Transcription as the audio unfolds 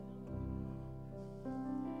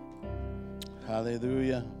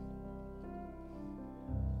Hallelujah.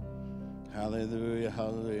 Hallelujah.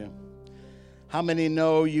 Hallelujah. How many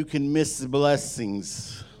know you can miss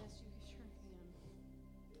blessings?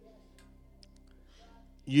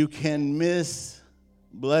 You can miss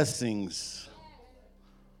blessings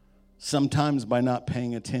sometimes by not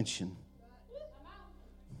paying attention.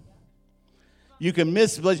 You can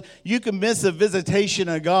miss a visitation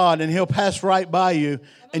of God, and He'll pass right by you,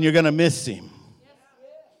 and you're going to miss Him.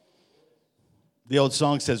 The old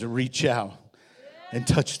song says, reach out and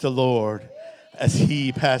touch the Lord as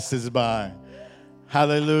He passes by.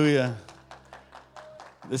 Hallelujah.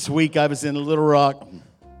 This week I was in Little Rock,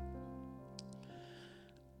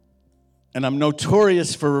 and I'm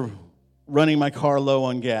notorious for running my car low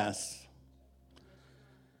on gas.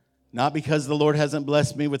 Not because the Lord hasn't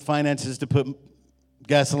blessed me with finances to put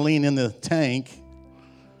gasoline in the tank.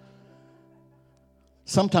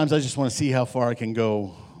 Sometimes I just want to see how far I can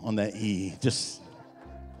go on that E.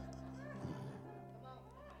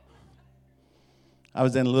 I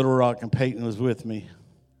was in Little Rock, and Peyton was with me.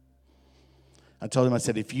 I told him, I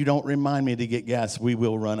said, if you don't remind me to get gas, we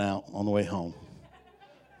will run out on the way home.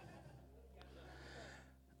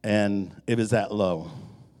 And it was that low.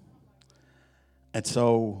 And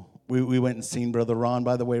so we went and seen Brother Ron.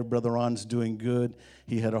 By the way, Brother Ron's doing good.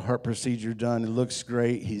 He had a heart procedure done. It looks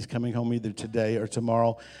great. He's coming home either today or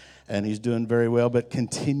tomorrow, and he's doing very well. But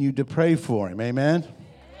continue to pray for him. Amen?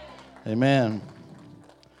 Amen.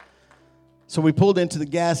 So we pulled into the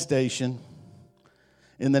gas station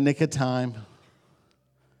in the nick of time,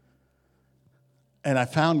 and I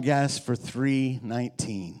found gas for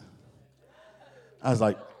 $3.19. I was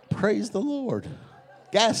like, praise the Lord.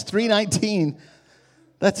 Gas, $3.19.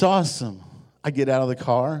 That's awesome. I get out of the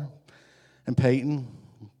car, and Peyton,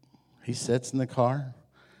 he sits in the car.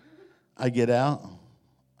 I get out.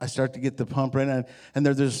 I start to get the pump in, and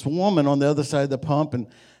there's this woman on the other side of the pump,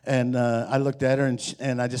 and I looked at her,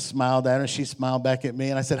 and I just smiled at her. She smiled back at me,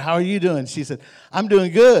 and I said, how are you doing? She said, I'm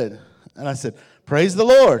doing good. And I said, praise the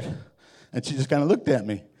Lord. And she just kind of looked at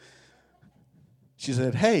me. She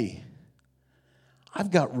said, hey,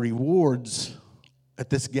 I've got rewards at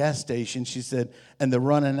this gas station, she said, and they're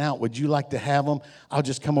running out. Would you like to have them? I'll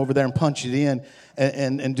just come over there and punch it in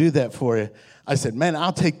and do that for you. I said, man,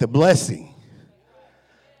 I'll take the blessing.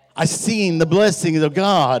 I seen the blessing of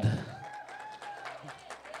God.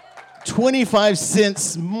 25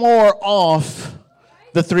 cents more off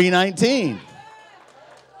the $3.19.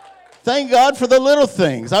 Thank God for the little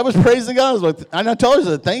things. I was praising God. I was like, and I told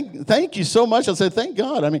her, thank you so much. I said, thank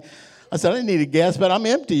God. I said, I didn't need a gas, but I'm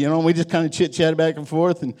empty, And we just kind of chit-chatted back and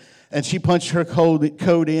forth, and she punched her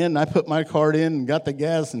code in, and I put my card in and got the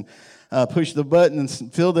gas and pushed the button and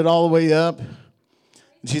filled it all the way up.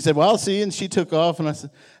 And she said, well, I'll see you, and she took off, and I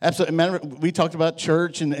said, absolutely. We talked about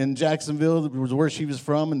church in Jacksonville, was where she was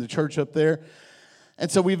from, and the church up there.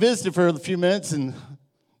 And so we visited for a few minutes and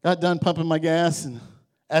got done pumping my gas and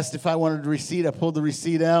asked if I wanted a receipt. I pulled the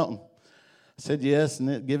receipt out, and I said yes, and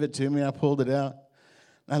it give it to me. I pulled it out.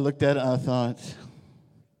 I looked at it, and I thought,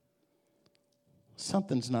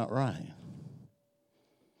 something's not right.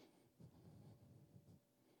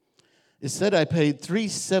 It said I paid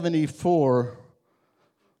 $3.74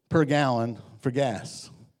 per gallon for gas.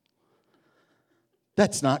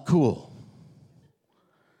 That's not cool.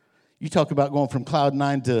 You talk about going from cloud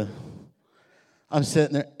nine to, I'm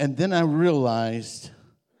sitting there, and then I realized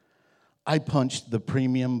I punched the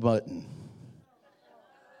premium button.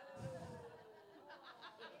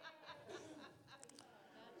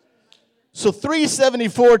 So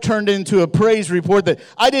 $3.74 turned into a praise report that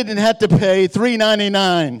I didn't have to pay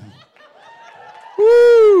 $3.99.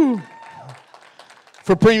 Woo!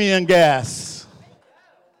 For premium gas.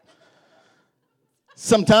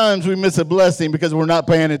 Sometimes we miss a blessing because we're not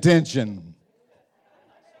paying attention.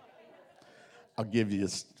 I'll give you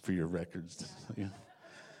this for your records. You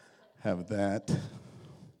have that.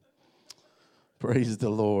 Praise the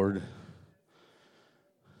Lord.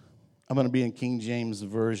 I'm going to be in King James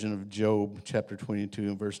Version of Job, chapter 22,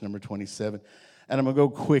 and verse number 27. And I'm going to go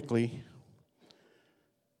quickly.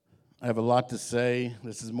 I have a lot to say.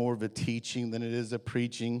 This is more of a teaching than it is a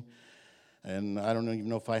preaching. And I don't even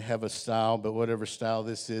know if I have a style, but whatever style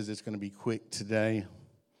this is, it's going to be quick today.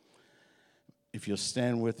 If you'll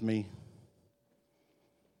stand with me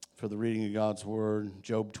for the reading of God's word,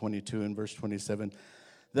 Job 22 and verse 27.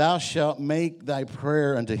 Thou shalt make thy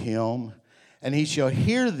prayer unto him, and he shall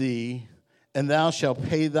hear thee, and thou shalt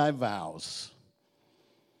pay thy vows.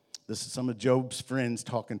 This is some of Job's friends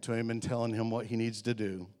talking to him and telling him what he needs to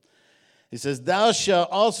do. He says, thou shalt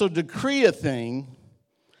also decree a thing,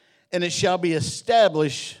 and it shall be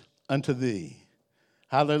established unto thee.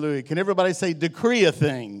 Hallelujah. Can everybody say, decree a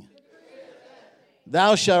thing?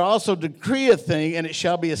 Thou shalt also decree a thing, and it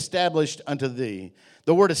shall be established unto thee.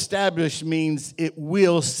 The word established means it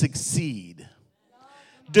will succeed.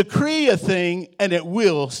 Decree a thing, and it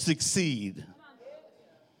will succeed.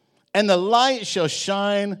 And the light shall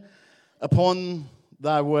shine upon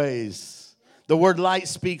thy ways. The word light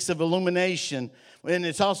speaks of illumination, and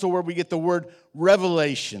it's also where we get the word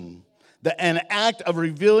revelation. An act of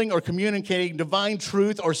revealing or communicating divine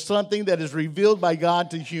truth or something that is revealed by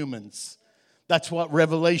God to humans. That's what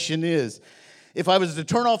revelation is. If I was to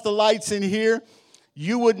turn off the lights in here,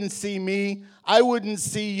 you wouldn't see me, I wouldn't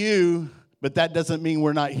see you, but that doesn't mean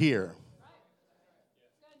we're not here.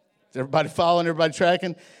 Is everybody following, everybody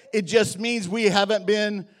tracking? It just means we haven't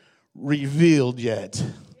been revealed yet.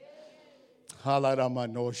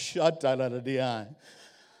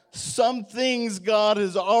 Some things God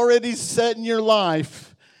has already set in your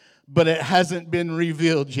life, but it hasn't been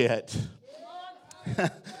revealed yet.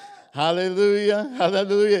 Hallelujah,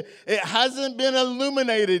 hallelujah. It hasn't been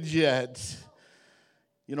illuminated yet.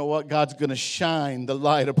 You know what? God's going to shine the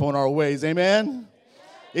light upon our ways. Amen?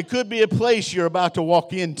 It could be a place you're about to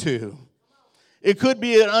walk into. It could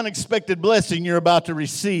be an unexpected blessing you're about to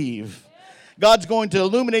receive. God's going to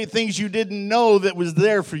illuminate things you didn't know that was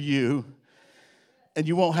there for you. And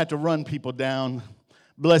you won't have to run people down.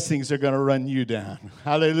 Blessings are going to run you down.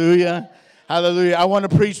 Hallelujah. Hallelujah. I want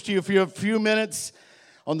to preach to you for a few minutes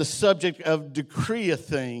on the subject of decree a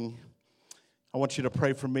thing. I want you to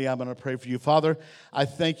pray for me. I'm going to pray for you. Father, I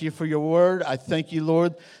thank you for your word. I thank you,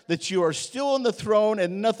 Lord, that you are still on the throne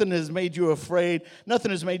and nothing has made you afraid.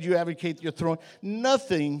 Nothing has made you advocate your throne.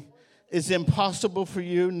 Nothing is impossible for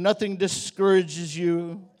you. Nothing discourages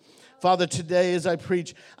you. Father, today as I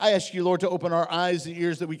preach, I ask you, Lord, to open our eyes and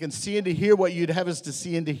ears that we can see and to hear what you'd have us to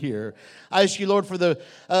see and to hear. I ask you, Lord, for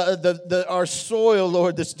our soil,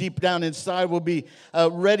 Lord, that's deep down inside will be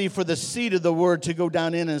ready for the seed of the word to go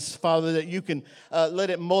down in us, Father, that you can let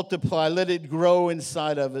it multiply, let it grow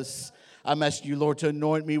inside of us. I'm asking you, Lord, to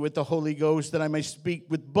anoint me with the Holy Ghost that I may speak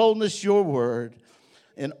with boldness your word.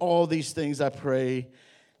 And all these things I pray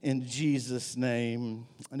in Jesus' name.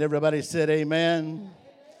 And everybody said amen.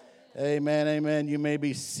 Amen, amen. You may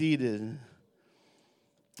be seated.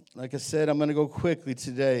 Like I said, I'm going to go quickly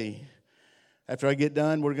today. After I get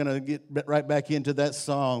done, we're going to get right back into that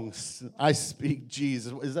song, I Speak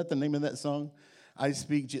Jesus. Is that the name of that song? I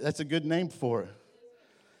Speak Jesus. That's a good name for it.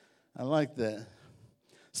 I like that.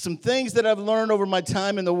 Some things that I've learned over my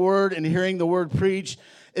time in the Word and hearing the Word preached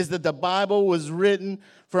is that the Bible was written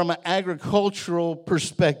from an agricultural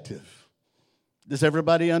perspective. Does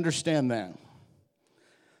everybody understand that?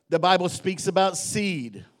 The Bible speaks about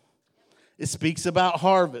seed. It speaks about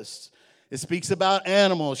harvest. It speaks about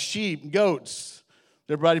animals, sheep, goats.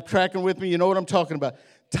 Everybody tracking with me? You know what I'm talking about.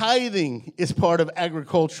 Tithing is part of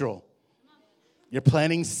agricultural. You're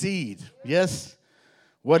planting seed, yes?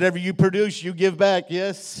 Whatever you produce, you give back,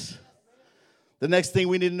 yes? The next thing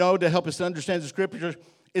we need to know to help us understand the Scripture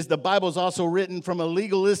is the Bible is also written from a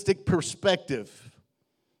legalistic perspective.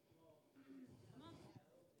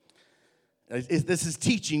 This is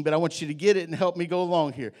teaching, but I want you to get it and help me go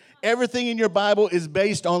along here. Everything in your Bible is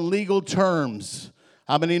based on legal terms.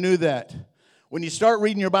 How many knew that? When you start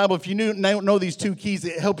reading your Bible, if you don't know these two keys,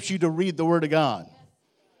 it helps you to read the Word of God.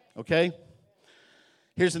 Okay?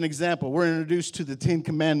 Here's an example. We're introduced to the 10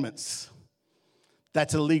 Commandments.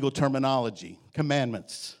 That's a legal terminology.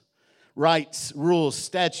 Commandments. Rights, rules,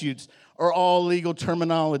 statutes are all legal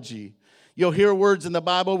terminology. You'll hear words in the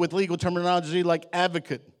Bible with legal terminology like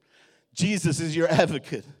advocate. Jesus is your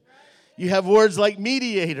advocate. You have words like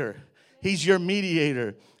mediator. He's your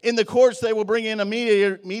mediator. In the courts, they will bring in a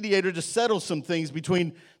mediator to settle some things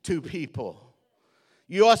between two people.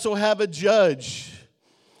 You also have a judge.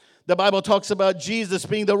 The Bible talks about Jesus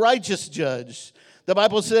being the righteous judge. The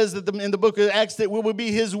Bible says that in the book of Acts that we will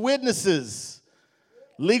be his witnesses.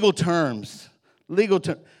 Legal terms.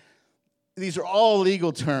 These are all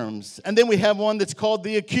legal terms. And then we have one that's called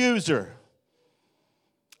the accuser.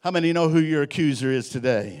 How many know who your accuser is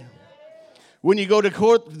today? When you go to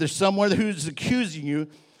court, there's someone who's accusing you.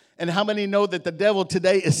 And how many know that the devil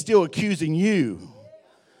today is still accusing you?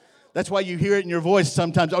 That's why you hear it in your voice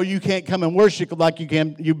sometimes. Oh, you can't come and worship like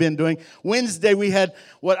you've been doing. Wednesday, we had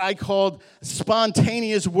what I called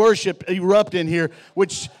spontaneous worship erupt in here,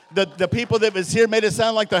 which the people that was here made it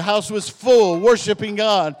sound like the house was full, worshiping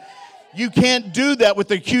God. You can't do that with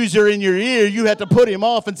the accuser in your ear. You have to put him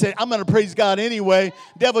off and say, I'm going to praise God anyway.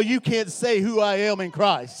 Devil, you can't say who I am in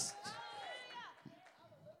Christ.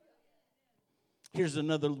 Here's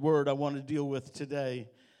another word I want to deal with today,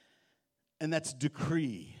 and that's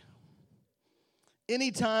decree.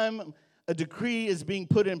 Anytime a decree is being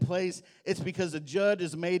put in place, it's because a judge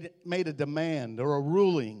has made a demand or a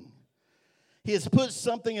ruling. He has put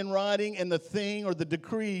something in writing, and the thing or the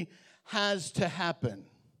decree has to happen.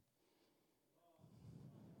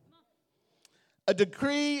 A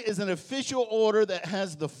decree is an official order that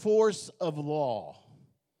has the force of law.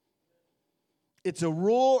 It's a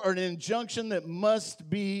rule or an injunction that must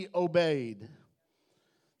be obeyed.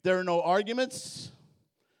 There are no arguments.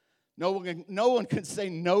 No one can say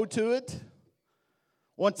no to it.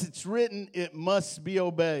 Once it's written, it must be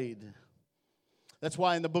obeyed. That's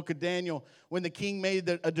why in the book of Daniel, when the king made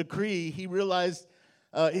a decree, he realized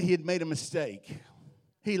he had made a mistake.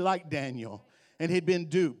 He liked Daniel, and he'd been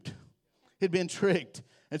duped. He'd been tricked.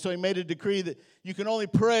 And so he made a decree that you can only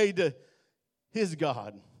pray to his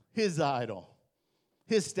God, his idol,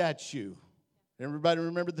 his statue. Everybody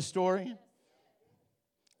remember the story?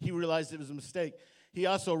 He realized it was a mistake. He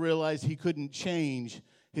also realized he couldn't change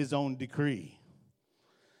his own decree.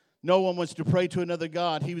 No one wants to pray to another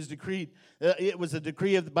god. He was decreed. It was a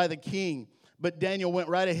decree by the king. But Daniel went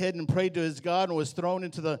right ahead and prayed to his God and was thrown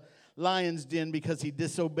into the lion's den because he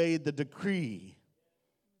disobeyed the decree.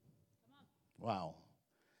 Wow.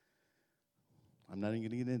 I'm not even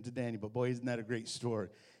going to get into Daniel, but boy, isn't that a great story.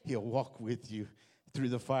 He'll walk with you through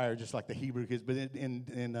the fire just like the Hebrew kids. But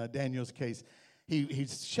in Daniel's case, he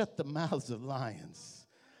shut the mouths of lions.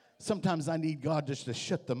 Sometimes I need God just to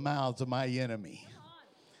shut the mouths of my enemy.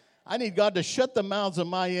 I need God to shut the mouths of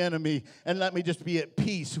my enemy and let me just be at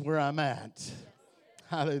peace where I'm at.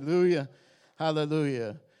 Hallelujah.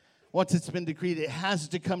 Hallelujah. Once it's been decreed, it has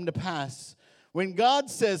to come to pass. When God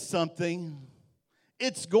says something,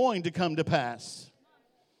 it's going to come to pass.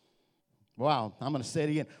 Wow, I'm going to say it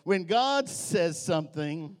again. When God says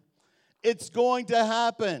something, it's going to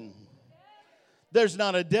happen. There's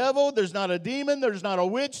not a devil, there's not a demon, there's not a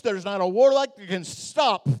witch, there's not a warlock that can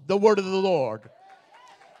stop the word of the Lord.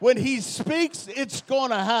 When he speaks, it's going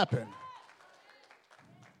to happen.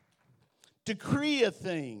 Decree a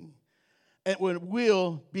thing, and it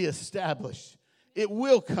will be established. It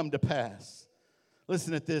will come to pass.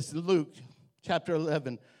 Listen at this, Luke chapter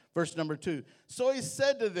 11, verse number 2. So he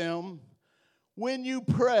said to them, when you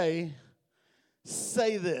pray,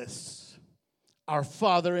 say this, our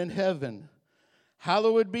Father in heaven,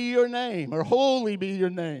 hallowed be your name, or holy be your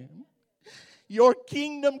name. Your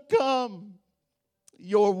kingdom come.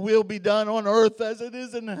 Your will be done on earth as it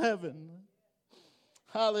is in heaven.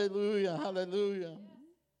 Hallelujah, hallelujah.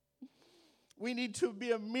 We need to be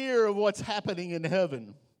a mirror of what's happening in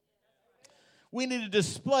heaven. We need to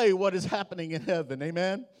display what is happening in heaven,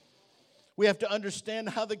 amen? We have to understand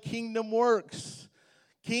how the kingdom works.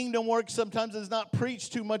 Kingdom work sometimes is not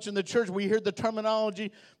preached too much in the church. We hear the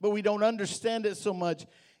terminology, but we don't understand it so much.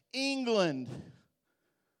 England,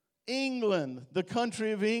 the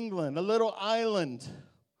country of England, a little island,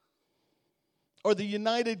 or the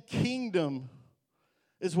United Kingdom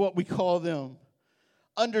is what we call them,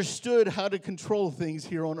 understood how to control things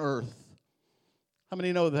here on earth. How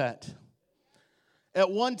many know that? At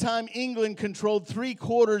one time, England controlled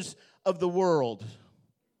 3/4 of the world.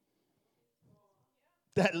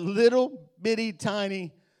 That little bitty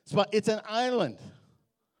tiny spot, it's an island.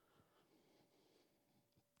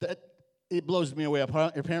 It blows me away.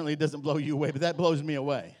 Apparently it doesn't blow you away, but that blows me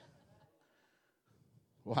away.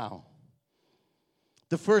 Wow.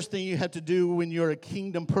 The first thing you have to do when you're a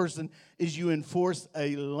kingdom person is you enforce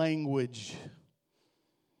a language.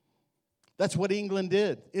 That's what England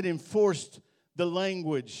did. It enforced the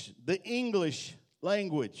language, the English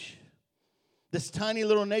language. This tiny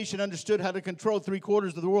little nation understood how to control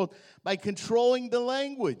 3/4 of the world by controlling the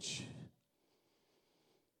language.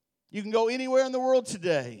 You can go anywhere in the world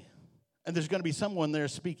today, and there's going to be someone there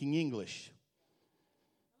speaking English.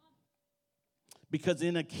 Because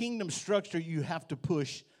in a kingdom structure, you have to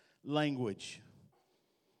push language.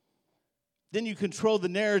 Then you control the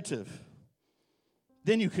narrative.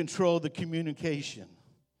 Then you control the communication.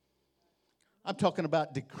 I'm talking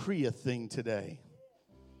about decree a thing today.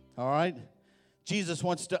 All right? Jesus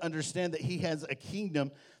wants to understand that he has a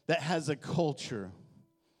kingdom that has a culture.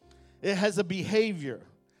 It has a behavior.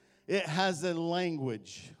 It has a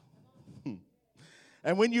language.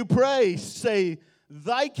 And when you pray, say,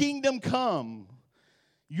 thy kingdom come,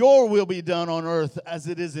 your will be done on earth as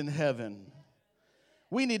it is in heaven.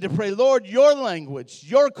 We need to pray, Lord, your language,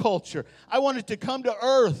 your culture, I want it to come to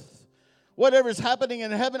earth. Whatever's happening in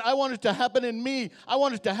heaven, I want it to happen in me. I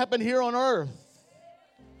want it to happen here on earth.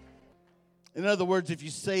 In other words, if you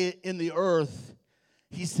say it in the earth,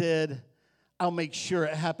 he said, I'll make sure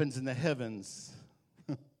it happens in the heavens.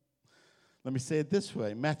 Let me say it this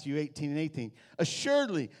way, Matthew 18:18.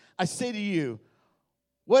 Assuredly, I say to you,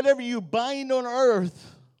 Whatever you bind on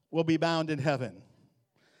earth will be bound in heaven.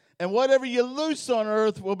 And whatever you loose on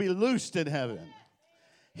earth will be loosed in heaven.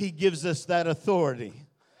 He gives us that authority.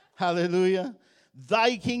 Hallelujah.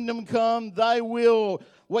 Thy kingdom come, thy will,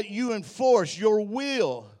 what you enforce, your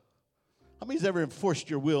will. How many's ever enforced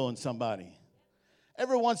your will on somebody?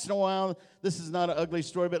 Every once in a while, this is not an ugly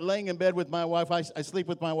story, but laying in bed with my wife, I sleep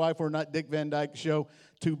with my wife. We're not Dick Van Dyke Show,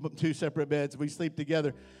 two separate beds. We sleep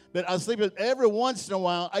together. But I sleep with every once in a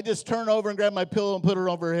while, I just turn over and grab my pillow and put her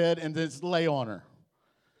over her head and just lay on her.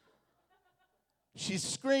 She's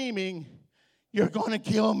screaming, "You're going to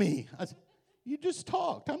kill me." I said, "You just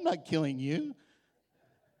talked. I'm not killing you."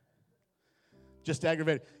 Just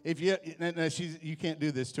aggravated. If you, you can't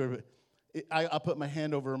do this to her, but I put my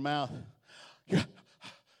hand over her mouth.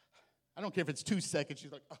 I don't care if it's 2 seconds.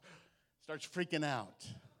 She's like, starts freaking out.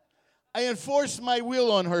 I enforce my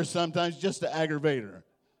will on her sometimes just to aggravate her.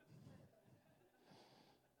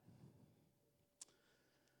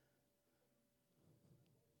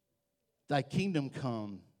 Thy kingdom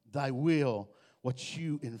come, thy will, what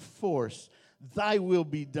you enforce, thy will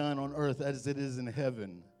be done on earth as it is in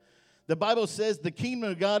heaven. The Bible says the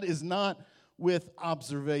kingdom of God is not with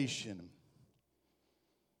observation.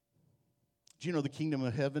 Do you know the kingdom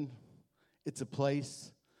of heaven? It's a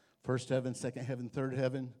place. First heaven, second heaven, third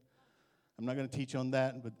heaven. I'm not going to teach on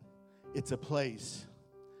that, but it's a place.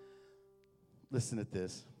 Listen to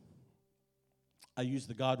this. I use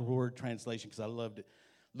the God Word translation because I loved it.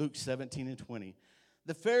 Luke 17:20.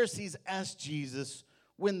 The Pharisees asked Jesus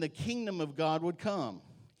when the kingdom of God would come.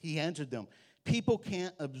 He answered them, people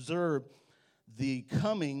can't observe the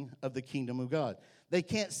coming of the kingdom of God. They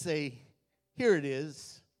can't say, here it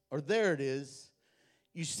is, or there it is.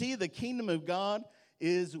 You see, the kingdom of God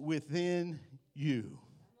is within you.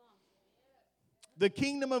 The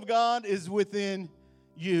kingdom of God is within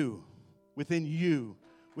you, within you,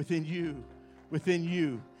 within you, within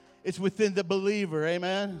you. It's within the believer,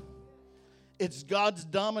 amen? It's God's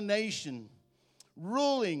domination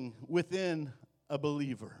ruling within a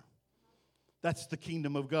believer. That's the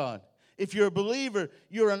kingdom of God. If you're a believer,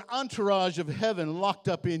 you're an entourage of heaven locked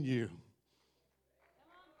up in you.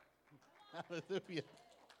 Hallelujah.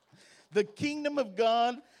 The kingdom of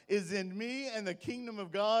God is in me, and the kingdom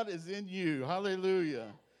of God is in you. Hallelujah.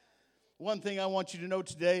 One thing I want you to know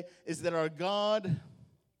today is that our God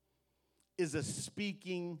is a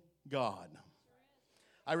speaking God.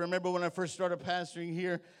 I remember when I first started pastoring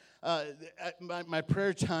here, at my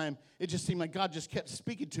prayer time, it just seemed like God just kept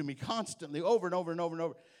speaking to me constantly, over and over and over and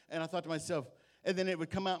over. And I thought to myself, and then it would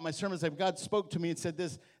come out in my sermons like God spoke to me and said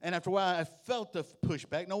this. And after a while, I felt the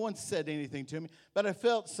pushback. No one said anything to me, but I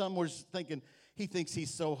felt some were thinking, he thinks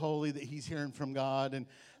he's so holy that he's hearing from God, and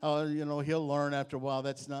he'll learn after a while.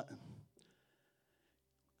 That's not.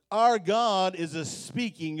 Our God is a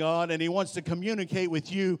speaking God, and he wants to communicate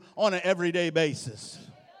with you on an everyday basis.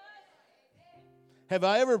 Have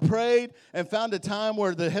I ever prayed and found a time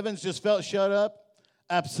where the heavens just felt shut up?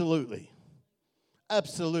 Absolutely.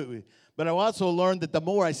 Absolutely. But I also learned that the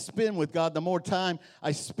more I spend with God, the more time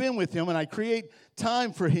I spend with him, and I create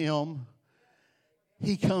time for him,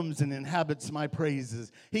 he comes and inhabits my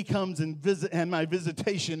praises. He comes and and my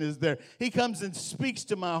visitation is there. He comes and speaks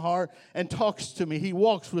to my heart and talks to me. He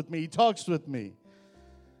walks with me. He talks with me.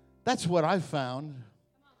 That's what I found.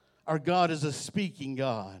 Our God is a speaking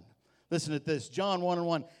God. Listen to this. John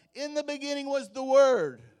 1:1. In the beginning was the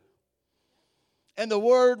Word, and the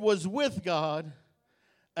Word was with God,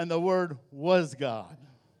 and the Word was God.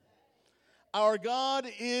 Our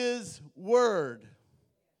God is Word.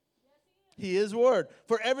 He is Word.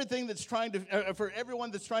 For everything that's for everyone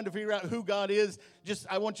that's trying to figure out who God is,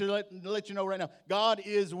 I want you to let you know right now, God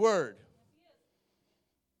is Word.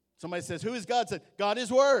 Somebody says, who is God? Said, God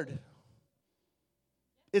is Word.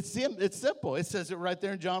 It's simple. It says it right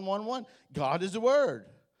there in John 1:1. God is the Word.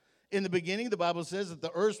 In the beginning, the Bible says that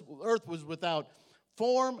the earth was without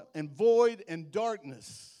form and void and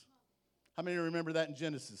darkness. How many remember that in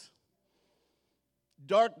Genesis?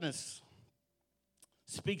 Darkness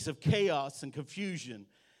speaks of chaos and confusion.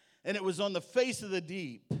 And it was on the face of the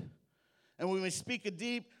deep. And when we speak of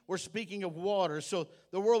deep, we're speaking of water. So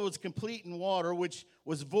the world was complete in water, which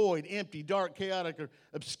was void, empty, dark, chaotic, or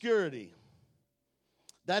obscurity.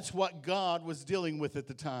 That's what God was dealing with at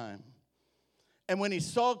the time. And when he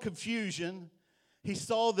saw confusion, he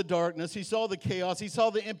saw the darkness, he saw the chaos, he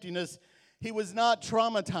saw the emptiness, he was not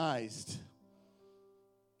traumatized.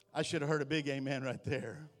 I should have heard a big amen right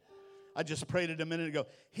there. I just prayed it a minute ago.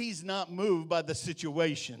 He's not moved by the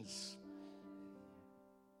situations.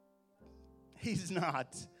 He's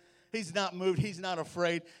not. He's not moved. He's not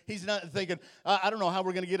afraid. He's not thinking, I don't know how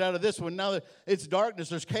we're going to get out of this one. Now that it's darkness,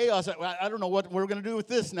 there's chaos. I don't know what we're going to do with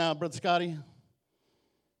this now, Brother Scotty.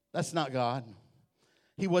 That's not God.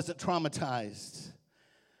 He wasn't traumatized.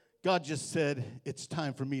 God just said, it's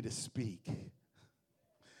time for me to speak.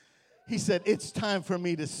 He said, it's time for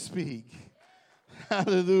me to speak.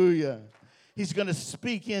 Hallelujah. He's going to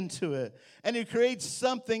speak into it. And he creates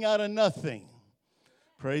something out of nothing.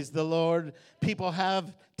 Praise the Lord. People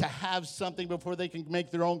have to have something before they can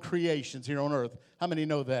make their own creations here on earth. How many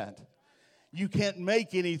know that? You can't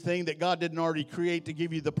make anything that God didn't already create to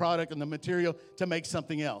give you the product and the material to make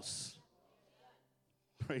something else.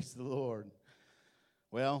 Praise the Lord.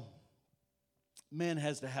 Well, man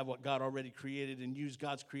has to have what God already created and use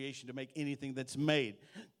God's creation to make anything that's made.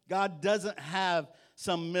 God doesn't have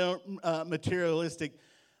some materialistic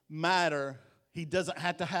matter. He doesn't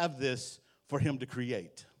have to have this for him to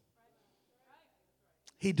create.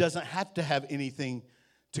 He doesn't have to have anything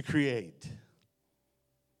to create.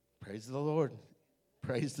 Praise the Lord.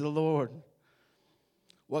 Praise the Lord.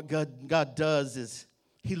 What God does is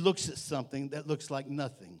he looks at something that looks like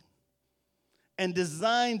nothing and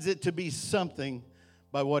designs it to be something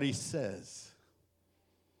by what he says.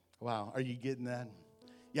 Wow, are you getting that?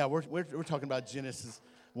 Yeah, we're talking about Genesis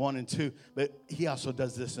 1 and 2, but he also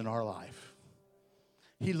does this in our life.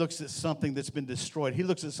 He looks at something that's been destroyed. He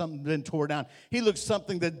looks at something that's been torn down. He looks at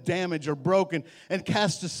something that's damaged or broken and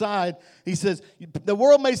cast aside. He says, the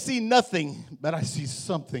world may see nothing, but I see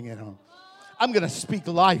something in them. I'm going to speak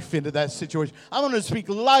life into that situation. I'm going to speak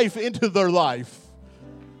life into their life.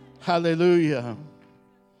 Hallelujah.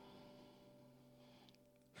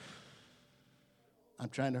 I'm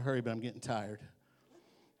trying to hurry, but I'm getting tired.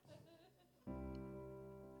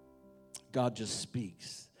 God just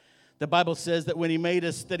speaks. The Bible says that when he made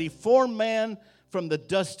us, that he formed man from the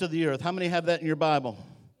dust of the earth. How many have that in your Bible?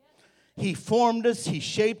 He formed us, he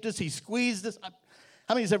shaped us, he squeezed us.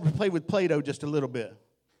 How many has ever played with Play-Doh just a little bit?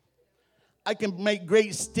 I can make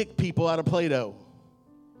great stick people out of Play-Doh.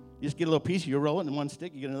 You just get a little piece, you roll it in one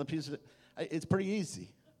stick, you get another piece of it. It's pretty easy.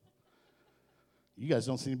 You guys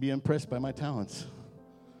don't seem to be impressed by my talents.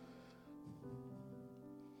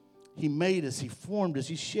 He made us, he formed us,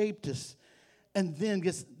 he shaped us. And then,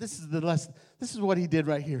 this is the lesson. This is what he did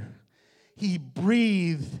right here. He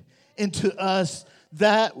breathed into us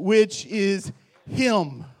that which is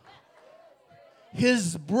him.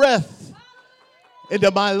 His breath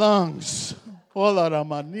into my lungs.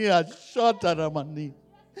 Ruah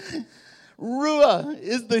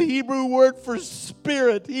is the Hebrew word for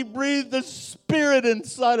spirit. He breathed the spirit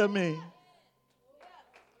inside of me.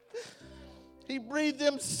 He breathed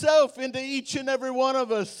himself into each and every one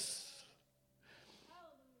of us.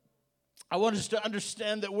 I want us to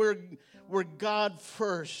understand that we're God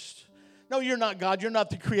first. No, you're not God. You're not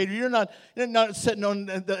the creator. You're not sitting on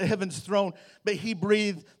the heaven's throne. But he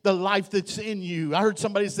breathed the life that's in you. I heard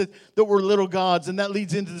somebody say that we're little gods, and that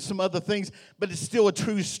leads into some other things. But it's still a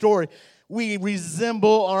true story. We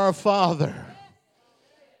resemble our Father.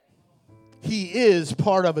 He is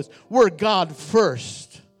part of us. We're God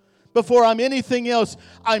first. Before I'm anything else,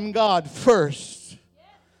 I'm God first.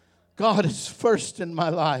 God is first in my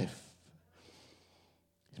life.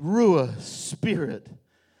 Ruah, spirit.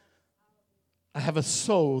 I have a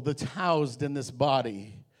soul that's housed in this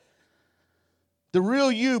body. The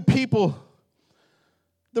real you, people,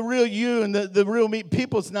 the real you and the real me,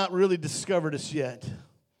 people's not really discovered us yet.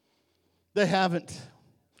 They haven't.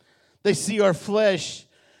 They see our flesh,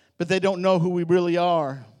 but they don't know who we really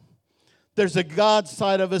are. There's a God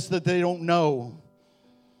side of us that they don't know.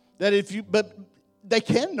 But they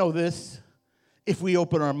can know this if we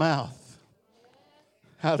open our mouth.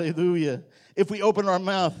 Hallelujah. If we open our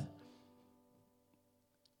mouth,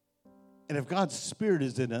 and if God's Spirit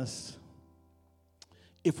is in us,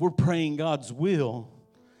 if we're praying God's will,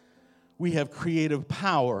 we have creative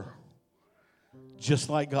power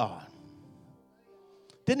just like God.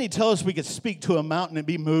 Didn't he tell us we could speak to a mountain and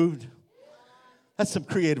be moved? That's some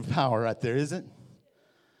creative power right there, isn't it?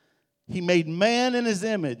 He made man in his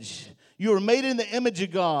image. You are made in the image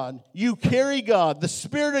of God. You carry God. The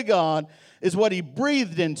Spirit of God is what he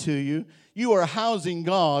breathed into you. You are housing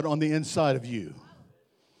God on the inside of you.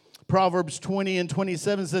 Proverbs 20 and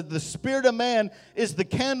 27 says, the spirit of man is the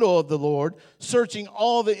candle of the Lord, searching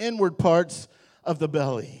all the inward parts of the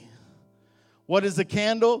belly. What is a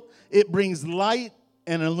candle? It brings light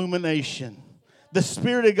and illumination. The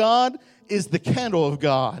Spirit of God is the candle of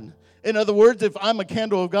God. In other words, if I'm a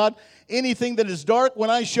candle of God, anything that is dark, when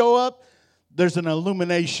I show up, there's an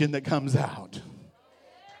illumination that comes out.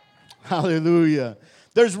 Hallelujah.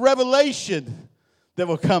 There's revelation that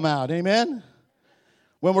will come out. Amen?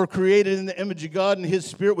 When we're created in the image of God and His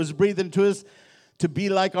Spirit was breathed into us to be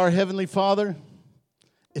like our Heavenly Father,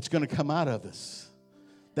 it's going to come out of us.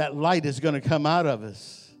 That light is going to come out of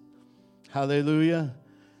us. Hallelujah.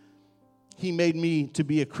 He made me to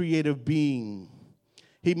be a creative being.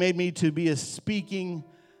 He made me to be a speaking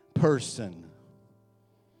person.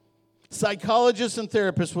 Psychologists and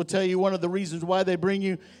therapists will tell you one of the reasons why they bring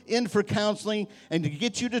you in for counseling and to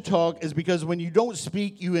get you to talk is because when you don't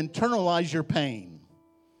speak, you internalize your pain.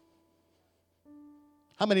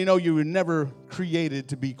 How many know you were never created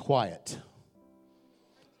to be quiet?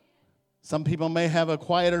 Some people may have a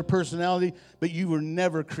quieter personality, but you were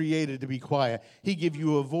never created to be quiet. He gave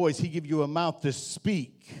you a voice. He gave you a mouth to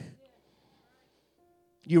speak.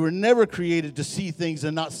 You were never created to see things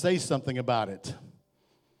and not say something about it.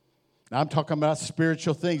 Now, I'm talking about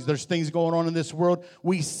spiritual things. There's things going on in this world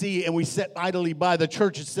we see and we sit idly by. The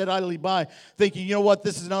church is sit idly by thinking, you know what,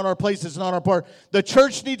 this is not our place, it's not our part. The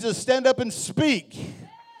church needs to stand up and speak.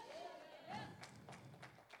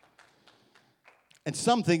 And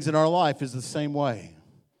some things in our life is the same way.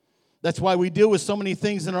 That's why we deal with so many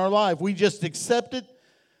things in our life. We just accept it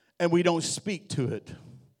and we don't speak to it.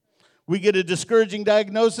 We get a discouraging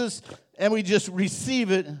diagnosis and we just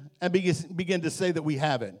receive it and begin to say that we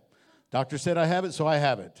have it. Doctor said I have it, so I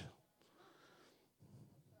have it.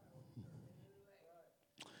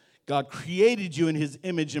 God created you in His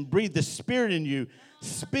image and breathed the Spirit in you.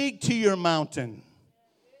 Speak to your mountain.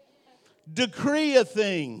 Decree a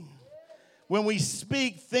thing. When we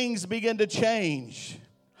speak, things begin to change.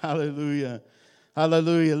 Hallelujah.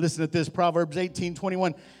 Hallelujah. Listen to this, Proverbs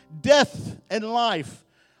 18:21. Death and life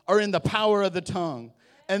are in the power of the tongue,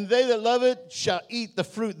 and they that love it shall eat the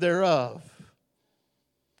fruit thereof.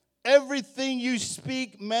 Everything you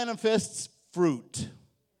speak manifests fruit.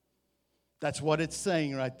 That's what it's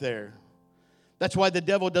saying right there. That's why the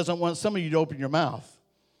devil doesn't want some of you to open your mouth.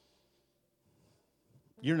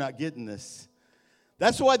 You're not getting this.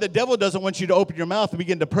 That's why the devil doesn't want you to open your mouth and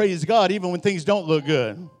begin to praise God even when things don't look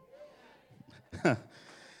good.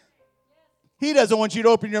 He doesn't want you to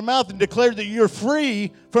open your mouth and declare that you're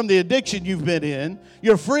free from the addiction you've been in.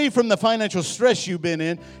 You're free from the financial stress you've been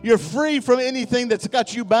in. You're free from anything that's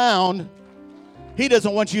got you bound. He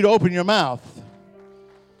doesn't want you to open your mouth.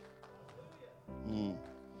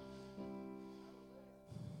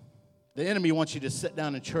 The enemy wants you to sit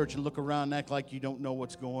down in church and look around and act like you don't know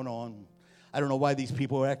what's going on. I don't know why these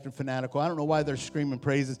people are acting fanatical. I don't know why they're screaming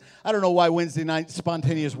praises. I don't know why Wednesday night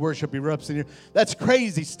spontaneous worship erupts in here. That's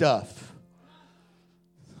crazy stuff.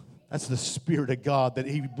 That's the Spirit of God that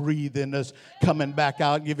He breathed in us, coming back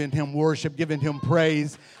out, giving Him worship, giving Him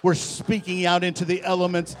praise. We're speaking out into the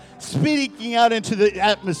elements, speaking out into the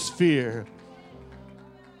atmosphere.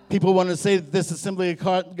 People want to say that this Assembly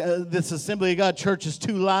of God church is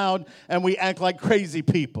too loud and we act like crazy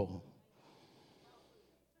people.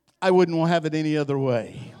 I wouldn't have it any other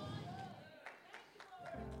way.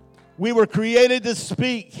 We were created to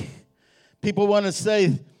speak. People want to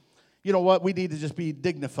say, you know what, we need to just be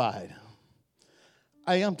dignified.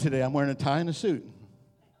 I am today. I'm wearing a tie and a suit.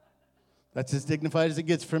 That's as dignified as it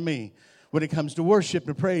gets for me. When it comes to worship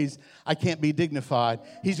and praise, I can't be dignified.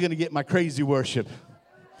 He's going to get my crazy worship.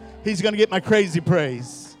 He's going to get my crazy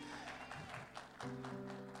praise.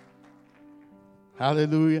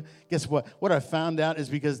 Hallelujah. Guess what? What I found out is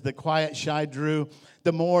because the quiet, shy Drew,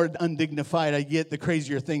 the more undignified I get, the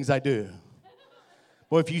crazier things I do.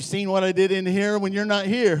 Boy, if you've seen what I did in here when you're not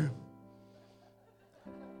here,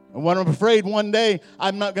 and what I'm afraid one day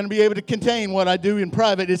I'm not going to be able to contain what I do in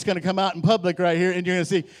private. It's going to come out in public right here, and you're going to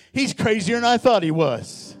see, he's crazier than I thought he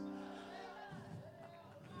was.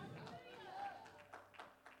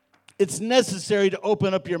 It's necessary to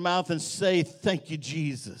open up your mouth and say, thank you,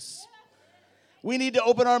 Jesus. We need to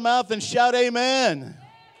open our mouth and shout amen.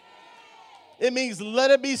 It means let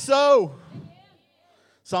it be so.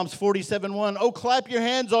 Psalms 47:1. Oh, clap your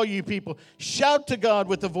hands, all you people. Shout to God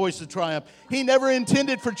with the voice of triumph. He never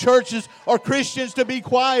intended for churches or Christians to be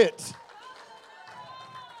quiet.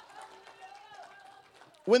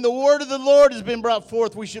 When the word of the Lord has been brought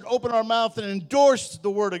forth, we should open our mouth and endorse the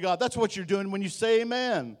word of God. That's what you're doing when you say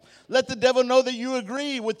amen. Let the devil know that you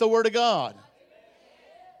agree with the word of God.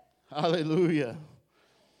 Hallelujah.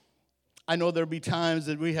 I know there'll be times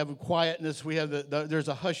that we have a quietness. We have there's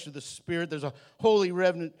a hush of the Spirit. There's a holy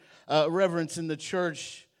reverence in the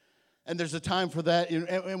church. And there's a time for that.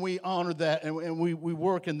 And we honor that. And we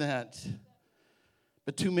work in that.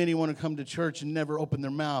 But too many want to come to church and never open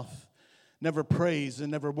their mouth. Never praise and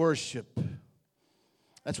never worship.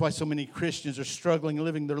 That's why so many Christians are struggling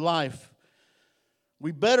living their life.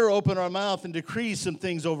 We better open our mouth and decree some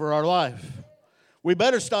things over our life. We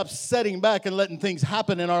better stop sitting back and letting things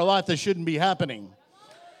happen in our life that shouldn't be happening.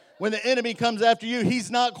 When the enemy comes after you,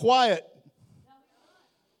 he's not quiet.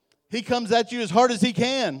 He comes at you as hard as he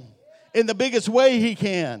can, in the biggest way he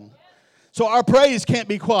can. So our praise can't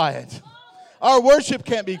be quiet. Our worship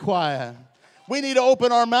can't be quiet. We need to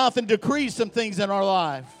open our mouth and decree some things in our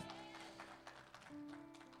life.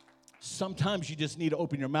 Sometimes you just need to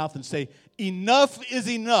open your mouth and say, enough is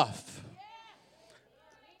enough.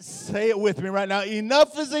 Say it with me right now.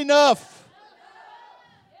 Enough is enough.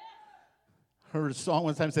 Heard a song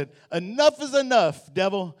one time said, enough is enough,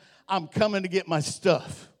 devil. I'm coming to get my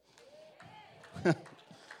stuff.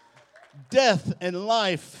 Death and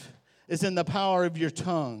life is in the power of your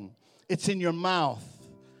tongue. It's in your mouth.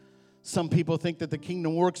 Some people think that the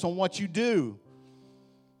kingdom works on what you do.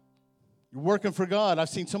 You're working for God. I've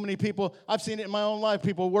seen so many people, I've seen it in my own life,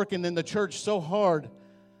 people working in the church so hard,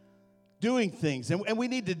 doing things. And we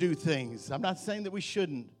need to do things. I'm not saying that we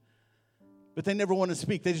shouldn't. But they never want to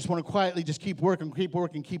speak. They just want to quietly just keep working, keep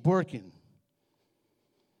working, keep working.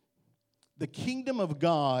 The kingdom of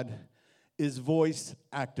God is voice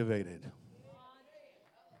activated.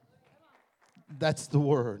 That's the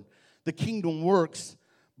word. The kingdom works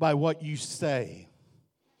by what you say.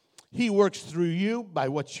 He works through you by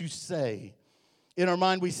what you say. In our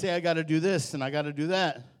mind, we say, I got to do this and I got to do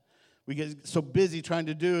that. We get so busy trying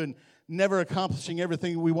to do and never accomplishing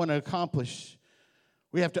everything we want to accomplish.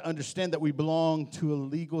 We have to understand that we belong to a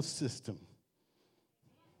legal system.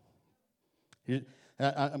 Here,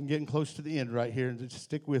 I'm getting close to the end right here. Just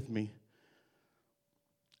stick with me.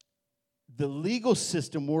 The legal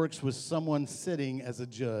system works with someone sitting as a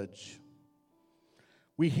judge.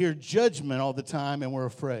 We hear judgment all the time and we're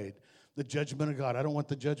afraid. The judgment of God. I don't want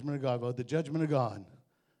the judgment of God. Well, the judgment of God.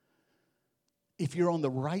 If you're on the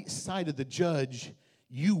right side of the judge,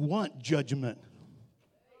 you want judgment.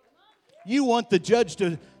 You want the judge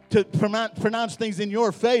to pronounce things in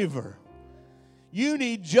your favor. You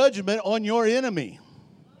need judgment on your enemy.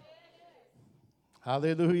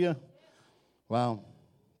 Hallelujah. Wow.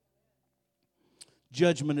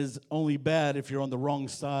 Judgment is only bad if you're on the wrong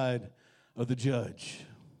side of the judge.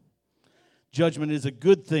 Judgment is a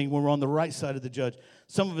good thing when we're on the right side of the judge.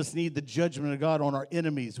 Some of us need the judgment of God on our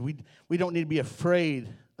enemies. We don't need to be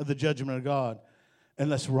afraid of the judgment of God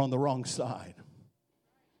unless we're on the wrong side.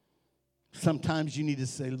 Sometimes you need to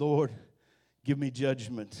say, Lord, give me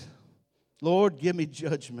judgment. Lord, give me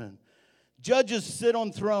judgment. Judges sit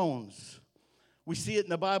on thrones. We see it in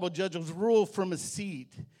the Bible. Judges rule from a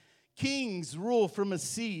seat. Kings rule from a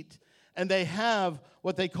seat. And they have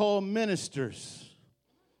what they call ministers.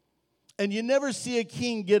 And you never see a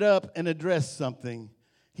king get up and address something.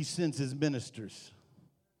 He sends his ministers.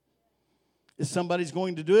 If somebody's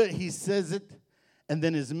going to do it, he says it, and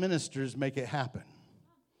then his ministers make it happen.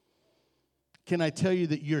 Can I tell you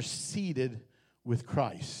that you're seated with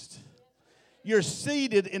Christ? You're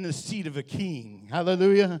seated in the seat of a king.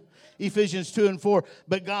 Hallelujah. Ephesians 2:4.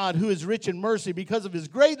 But God, who is rich in mercy, because of his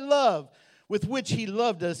great love with which he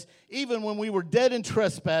loved us, even when we were dead in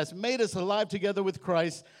trespass, made us alive together with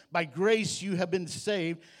Christ. By grace you have been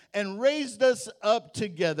saved, and raised us up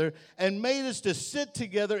together, and made us to sit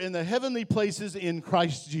together in the heavenly places in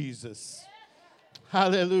Christ Jesus.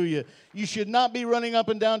 Hallelujah. You should not be running up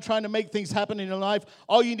and down trying to make things happen in your life.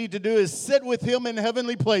 All you need to do is sit with him in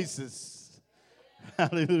heavenly places.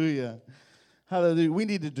 Hallelujah. Hallelujah. We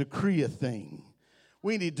need to decree a thing.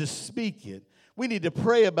 We need to speak it. We need to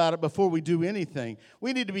pray about it before we do anything.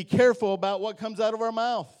 We need to be careful about what comes out of our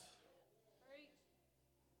mouth.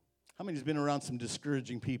 How many has been around some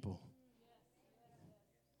discouraging people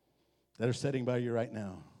that are sitting by you right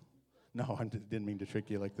now? No, I didn't mean to trick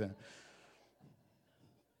you like that.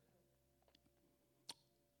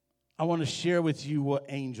 I want to share with you what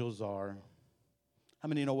angels are. How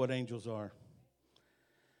many know what angels are?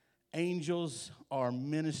 Angels are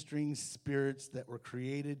ministering spirits that were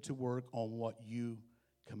created to work on what you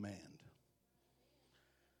command.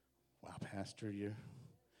 Wow, Pastor, you're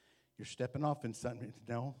stepping off in something.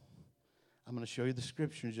 No, I'm going to show you the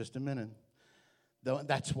scripture in just a minute.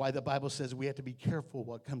 That's why the Bible says we have to be careful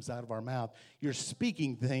what comes out of our mouth. You're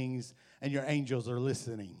speaking things, and your angels are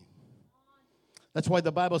listening. That's why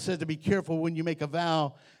the Bible says to be careful when you make a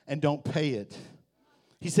vow and don't pay it.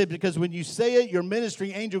 He said, because when you say it, your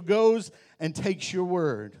ministering angel goes and takes your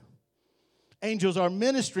word. Angels are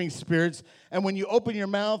ministering spirits, and when you open your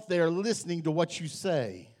mouth, they are listening to what you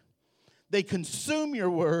say. They consume your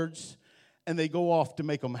words, and they go off to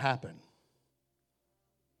make them happen.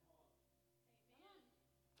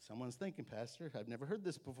 Someone's thinking, Pastor, I've never heard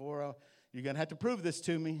this before. You're going to have to prove this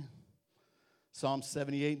to me. Psalm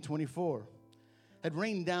 78:24. had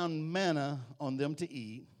rained down manna on them to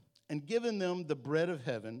eat and given them the bread of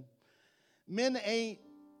heaven, men ate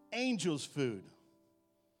angels' food.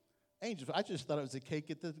 Angels, I just thought it was a cake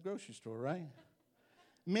at the grocery store, right?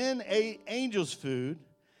 Men ate angels' food.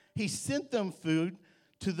 He sent them food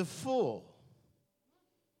to the full.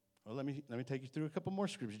 Well, let me take you through a couple more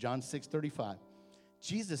scriptures. John 6:35.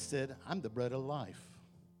 Jesus said, I'm the bread of life.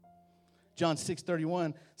 John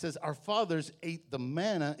 6:31 says, our fathers ate the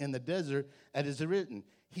manna in the desert, as is written.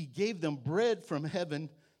 He gave them bread from heaven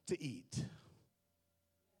to eat.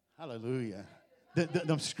 Hallelujah.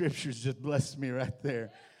 Them scriptures just blessed me right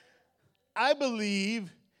there. I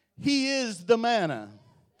believe he is the manna.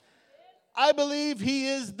 I believe he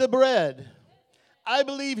is the bread. I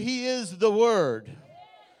believe he is the word.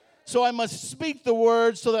 So I must speak the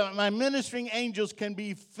word so that my ministering angels can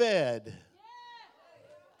be fed.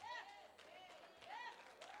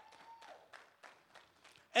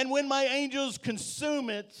 And when my angels consume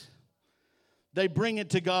it, they bring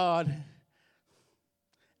it to God,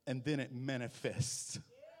 and then it manifests.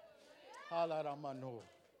 Let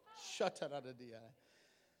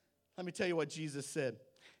me tell you what Jesus said.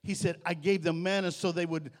 He said, I gave them manna so they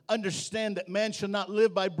would understand that man shall not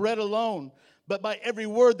live by bread alone, but by every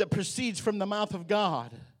word that proceeds from the mouth of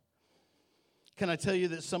God. Can I tell you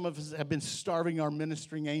that some of us have been starving our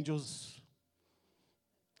ministering angels?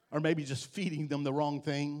 Or maybe just feeding them the wrong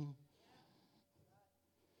thing.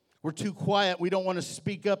 We're too quiet. We don't want to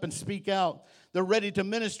speak up and speak out. They're ready to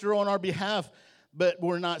minister on our behalf, but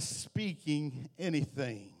we're not speaking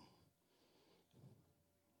anything.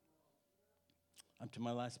 I'm to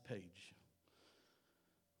my last page.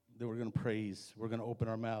 Then we're going to praise. We're going to open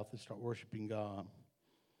our mouth and start worshiping God.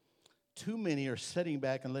 Too many are sitting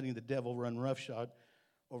back and letting the devil run roughshod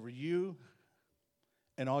over you,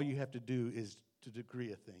 and all you have to do is to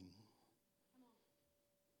decree a thing.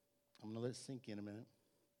 I'm going to let it sink in a minute.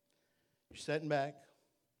 You're sitting back.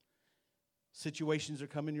 Situations are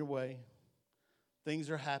coming your way. Things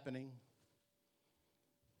are happening.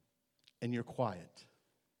 And you're quiet.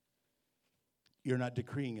 You're not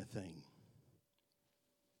decreeing a thing.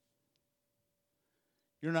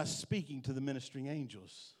 You're not speaking to the ministering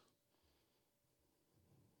angels.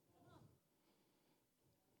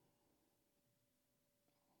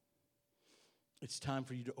 It's time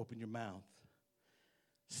for you to open your mouth.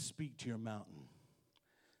 Speak to your mountain.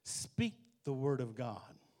 Speak the word of God.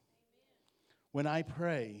 When I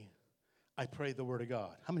pray the word of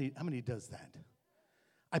God. How many does that?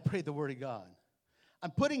 I pray the word of God. I'm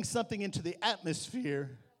putting something into the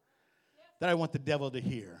atmosphere that I want the devil to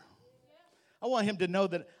hear. I want him to know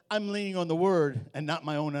that I'm leaning on the word and not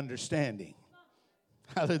my own understanding.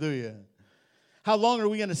 Hallelujah. How long are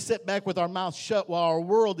we going to sit back with our mouth shut while our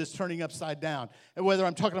world is turning upside down? And whether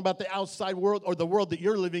I'm talking about the outside world or the world that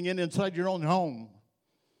you're living in inside your own home.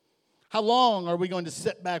 How long are we going to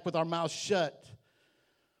sit back with our mouth shut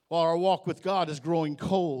while our walk with God is growing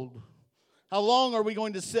cold? How long are we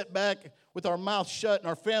going to sit back with our mouth shut and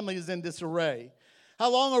our family is in disarray?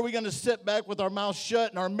 How long are we going to sit back with our mouth shut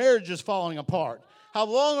and our marriage is falling apart? How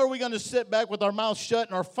long are we going to sit back with our mouth shut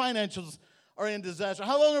and our financials are in disaster?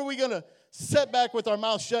 How long are we going to sit back with our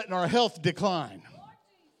mouth shut and our health decline?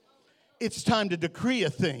 It's time to decree a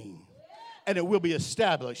thing, and it will be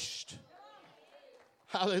established.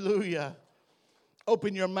 Hallelujah.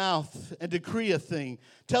 Open your mouth and decree a thing.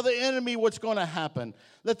 Tell the enemy what's going to happen.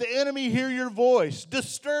 Let the enemy hear your voice.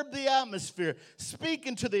 Disturb the atmosphere. Speak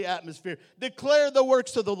into the atmosphere. Declare the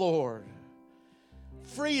works of the Lord.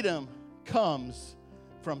 Freedom comes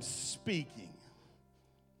from speaking.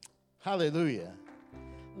 Hallelujah.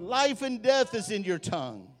 Life and death is in your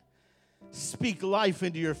tongue. Speak life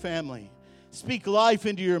into your family. Speak life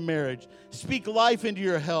into your marriage. Speak life into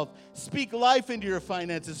your health. Speak life into your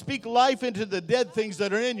finances. Speak life into the dead things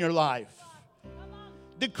that are in your life.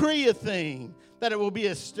 Decree a thing that it will be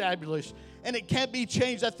established. And it can't be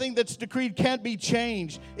changed. That thing that's decreed can't be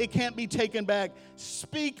changed. It can't be taken back.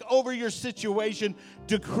 Speak over your situation.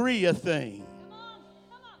 Decree a thing.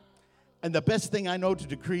 And the best thing I know to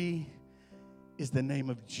decree is the name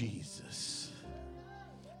of Jesus.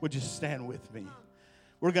 Would you stand with me?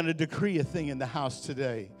 We're going to decree a thing in the house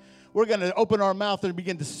today. We're going to open our mouth and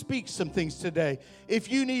begin to speak some things today.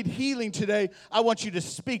 If you need healing today, I want you to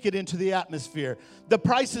speak it into the atmosphere. The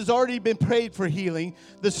price has already been paid for healing.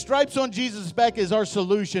 The stripes on Jesus' back is our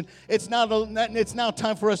solution. It's now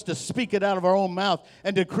time for us to speak it out of our own mouth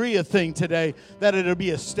and decree a thing today that it'll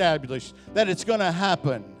be established, that it's going to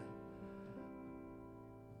happen.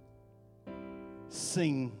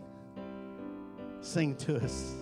 Sing to us.